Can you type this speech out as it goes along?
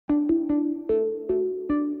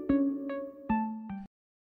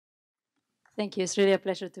Thank you. It's really a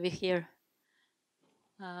pleasure to be here.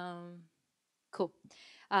 Cool.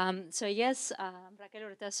 So yes,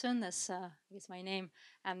 Raquel Urtasun, that's is my name.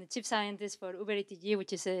 I'm the chief scientist for Uber ATG,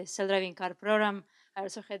 which is a self-driving car program. I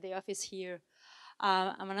also head the office here.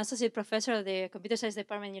 I'm an associate professor at the Computer Science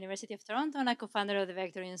Department, University of Toronto, and a co-founder of the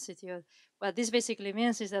Vector Institute. What this basically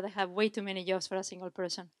means is that I have way too many jobs for a single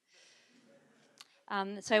person.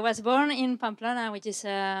 So I was born in Pamplona, which is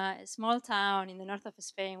a small town in the north of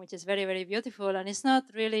Spain, which is very, very beautiful. And it's not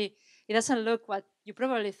really, it doesn't look what you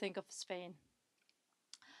probably think of Spain.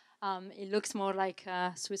 It looks more like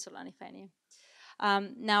Switzerland, if any.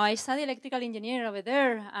 Now, I studied electrical engineering over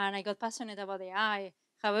there, and I got passionate about AI.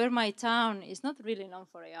 However, my town is not really known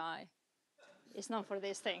for AI. It's known for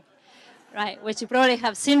this thing, right? Which you probably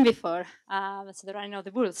have seen before. So there are no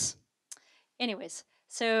the bulls. Anyways,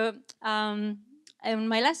 so in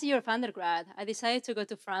my last year of undergrad, I decided to go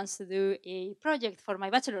to France to do a project for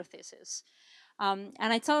my bachelor thesis. And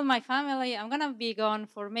I told my family, I'm gonna be gone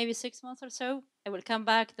for maybe 6 months or so. I will come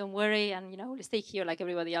back, don't worry, and we'll stay here like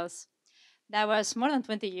everybody else. That was more than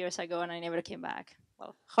 20 years ago, and I never came back.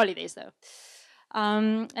 Well, holidays though.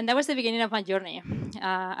 And that was the beginning of my journey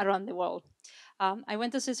around the world. I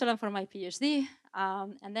went to Switzerland for my PhD,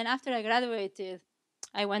 and then after I graduated,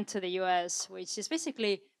 I went to the US, which is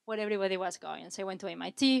basically where everybody was going. So I went to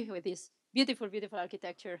MIT with this beautiful, beautiful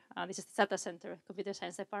architecture. This is the data center, computer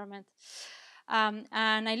science department.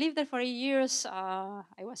 And I lived there for 8 years. I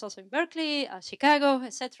was also in Berkeley, Chicago,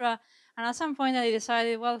 etc. And at some point, I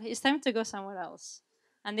decided, well, it's time to go somewhere else.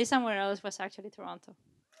 And this somewhere else was actually Toronto.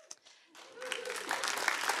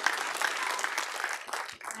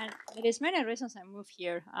 And there is many reasons I moved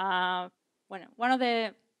here. One of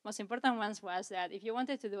the most important ones was that if you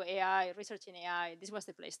wanted to do AI, research in AI, this was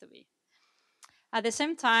the place to be. At the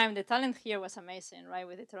same time, the talent here was amazing, right,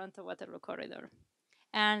 with the Toronto-Waterloo corridor.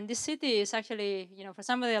 And this city is actually, for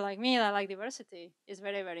somebody like me that like diversity, is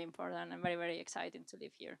very, very important and very, very exciting to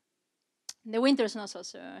live here. The winter's not so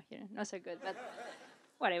here, not so good, but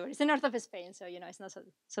whatever. It's the north of Spain, so it's not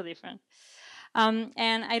so different.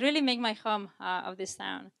 And I really make my home of this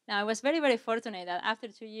town. Now, I was very, very fortunate that after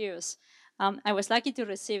 2 years, I was lucky to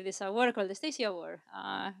receive this award called the Stacey Award,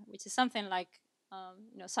 which is something like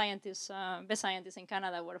scientists, best scientists in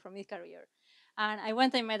Canada award for mid-career. And I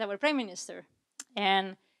went and met our prime minister.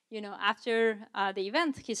 And after the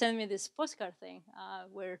event, he sent me this postcard thing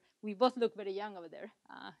where we both look very young over there.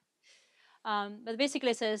 But basically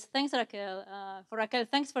it says, thanks, Raquel. For Raquel,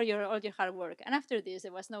 thanks for all your hard work. And after this,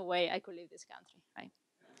 there was no way I could leave this country, right?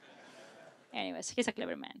 Anyways, he's a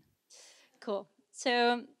clever man. Cool.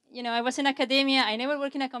 So, I was in academia. I never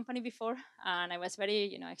worked in a company before. And I was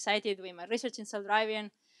very, excited doing my research in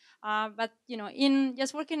self-driving. But, in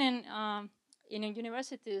just working in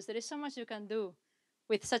universities, there is so much you can do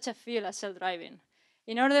with such a field as self-driving.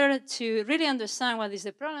 In order to really understand what is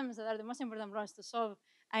the problems that are the most important problems to solve,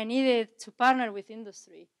 I needed to partner with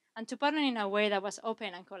industry and to partner in a way that was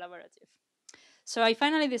open and collaborative. So I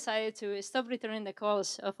finally decided to stop returning the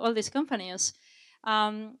calls of all these companies.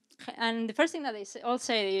 And the first thing that they all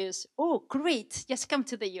say is, oh, great, just come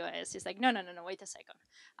to the US. It's like, no, wait a second.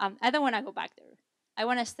 I don't want to go back there. I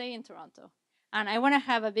want to stay in Toronto. And I want to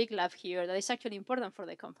have a big lab here that is actually important for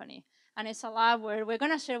the company. And it's a lab where we're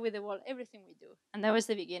going to share with the world everything we do. And that was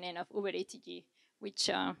the beginning of Uber ATG, which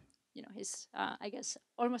is, I guess,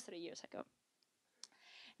 almost 3 years ago.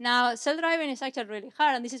 Now, self-driving is actually really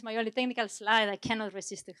hard, and this is my only technical slide. I cannot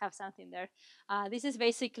resist to have something there. This is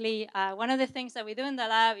basically one of the things that we do in the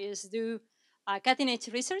lab is do cutting-edge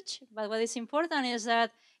research, but what is important is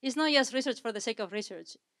that it's not just research for the sake of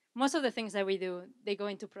research. Most of the things that we do, they go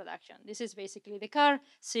into production. This is basically the car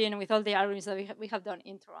scene with all the algorithms that we have done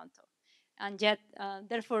in Toronto. And yet,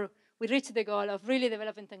 therefore, we reach the goal of really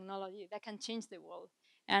developing technology that can change the world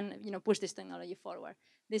and push this technology forward.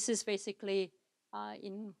 This is basically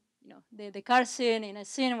in the car scene, in a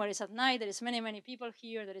scene where it's at night, there is many people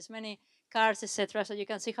here, there is many cars, etc. So you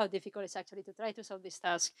can see how difficult it's actually to try to solve this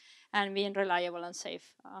task and being reliable and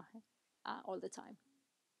safe all the time.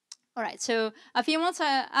 All right, so a few months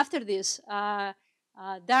after this, Dara,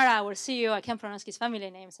 our CEO, I can't pronounce his family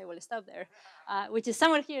name, so I will stop there, which is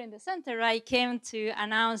somewhere here in the center, right, came to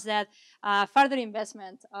announce that further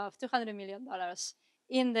investment of $200 million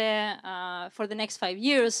for the next 5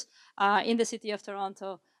 years in the city of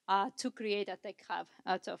Toronto to create a tech hub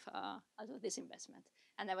out of this investment.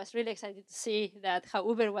 And I was really excited to see that how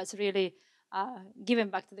Uber was really giving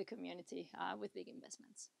back to the community with big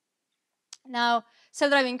investments. Now,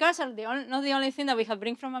 self-driving cars are not the only thing that we have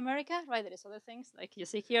bring from America, right? There is other things, like you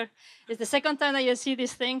see here. It's the second time that you see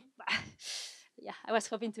this thing. Yeah, I was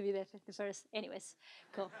hoping to be the first. Anyways,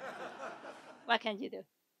 cool. what can you do?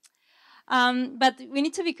 But we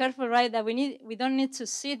need to be careful, right? That we don't need to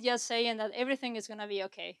sit just saying that everything is going to be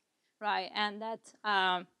okay, right? And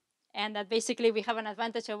that basically we have an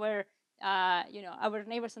advantage over our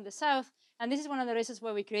neighbors in the south. And this is one of the reasons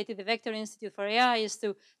why we created the Vector Institute for AI, is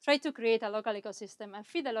to try to create a local ecosystem and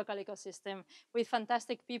feed the local ecosystem with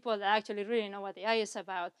fantastic people that actually really know what AI is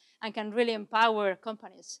about and can really empower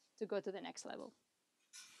companies to go to the next level.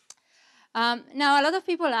 Now, a lot of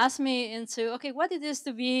people ask me into, okay, what it is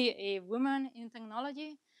to be a woman in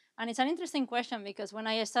technology? And it's an interesting question because when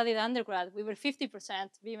I studied undergrad, we were 50%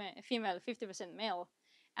 female, 50% male.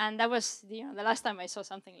 And that was the last time I saw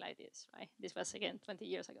something like this, right? This was, again, 20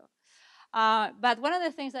 years ago. But one of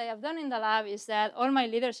the things that I have done in the lab is that all my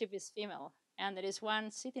leadership is female. And there is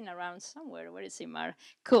one sitting around somewhere. Where is Imar?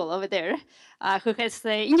 Cool, over there, who has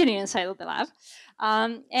the engineering side of the lab.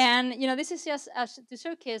 And this is just to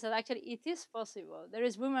showcase that actually it is possible. There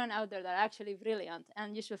is women out there that are actually brilliant,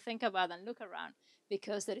 and you should think about and look around,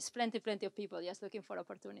 because there is plenty of people just looking for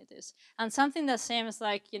opportunities. And something that seems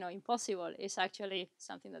like impossible is actually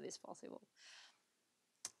something that is possible.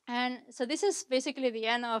 And so this is basically the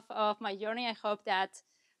end of my journey. I hope that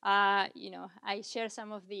I share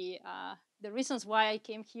some of the reasons why I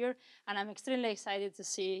came here, and I'm extremely excited to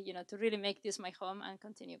see, to really make this my home and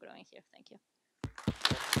continue growing here. Thank you.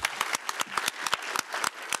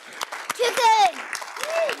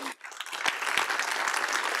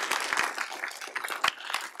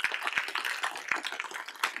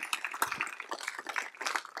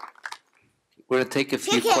 We're going to take a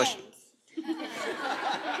few questions.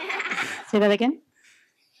 Say that again?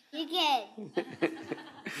 Chicken.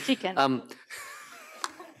 Chicken.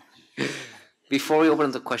 Before we open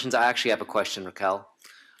up the questions, I actually have a question, Raquel.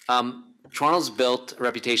 Toronto's built a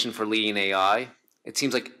reputation for leading AI. It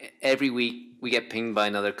seems like every week we get pinged by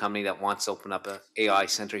another company that wants to open up an AI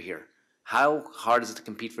center here. How hard is it to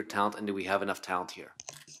compete for talent, and do we have enough talent here?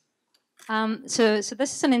 So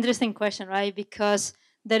this is an interesting question, right? Because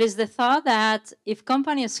there is the thought that if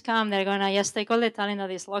companies come, they're going to just take all the talent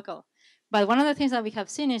that is local. But one of the things that we have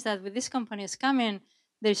seen is that with these companies coming,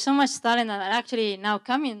 there's so much talent that are actually now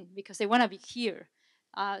coming because they want to be here.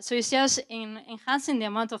 So it's just in enhancing the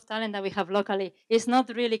amount of talent that we have locally. It's not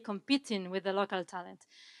really competing with the local talent.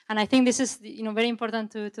 And I think this is very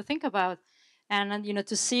important to think about. And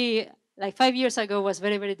to see, like 5 years ago was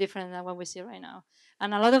very, very different than what we see right now.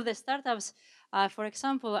 And a lot of the startups, for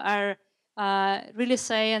example, are really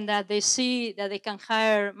saying that they see that they can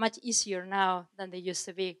hire much easier now than they used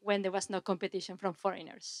to be when there was no competition from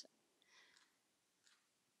foreigners.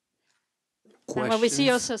 And what we see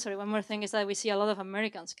also, sorry, one more thing is that we see a lot of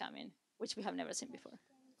Americans coming, which we have never seen before.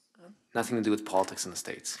 Nothing to do with politics in the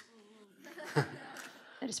States.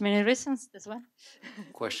 There's many reasons, that's one.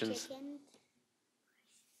 Questions?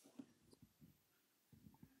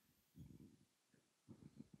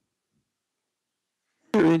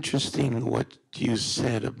 Very interesting what you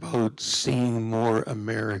said about seeing more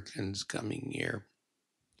Americans coming here.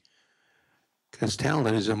 Because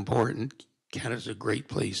talent is important. Canada's a great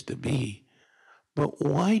place to be. But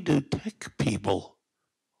why do tech people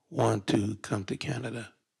want to come to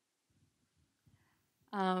Canada?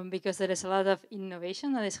 Because there is a lot of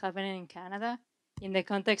innovation that is happening in Canada. In the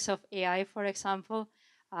context of AI, for example,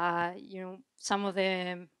 some of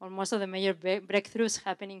the, or most of the major breakthroughs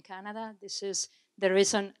happen in Canada. This is the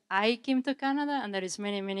reason I came to Canada, and there is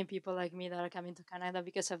many, many people like me that are coming to Canada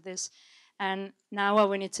because of this. And now what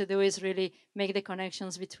we need to do is really make the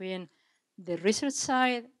connections between the research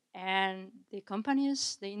side and the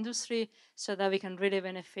companies, the industry, so that we can really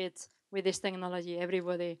benefit with this technology,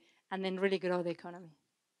 everybody, and then really grow the economy.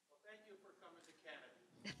 Well, thank you for coming to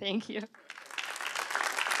Canada. Thank you.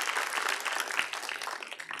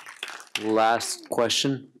 Last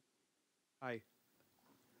question. Hi,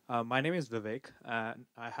 my name is Vivek, and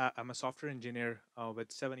I'm a software engineer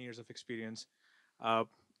with 7 years of experience.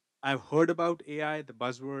 I've heard about AI, the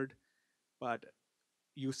buzzword, but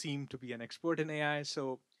you seem to be an expert in AI.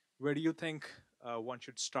 So, where do you think one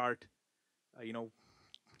should start?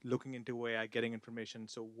 Looking into AI, getting information.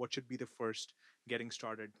 So, what should be the first getting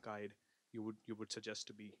started guide you would suggest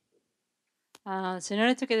to be? So in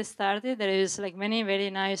order to get started, there is like many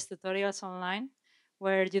very nice tutorials online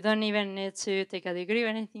where you don't even need to take a degree or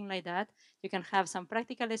anything like that. You can have some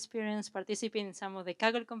practical experience, participate in some of the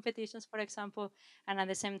Kaggle competitions, for example, and at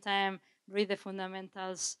the same time read the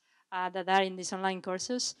fundamentals that are in these online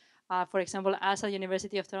courses. For example, us at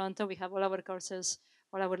University of Toronto, we have all our courses,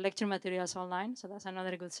 all our lecture materials online, so that's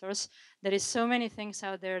another good source. There is so many things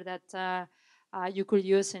out there that you could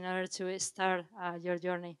use in order to start your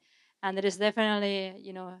journey. And there is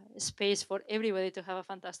definitely, space for everybody to have a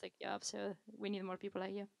fantastic job. So we need more people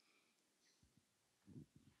like you.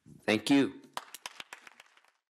 Thank you.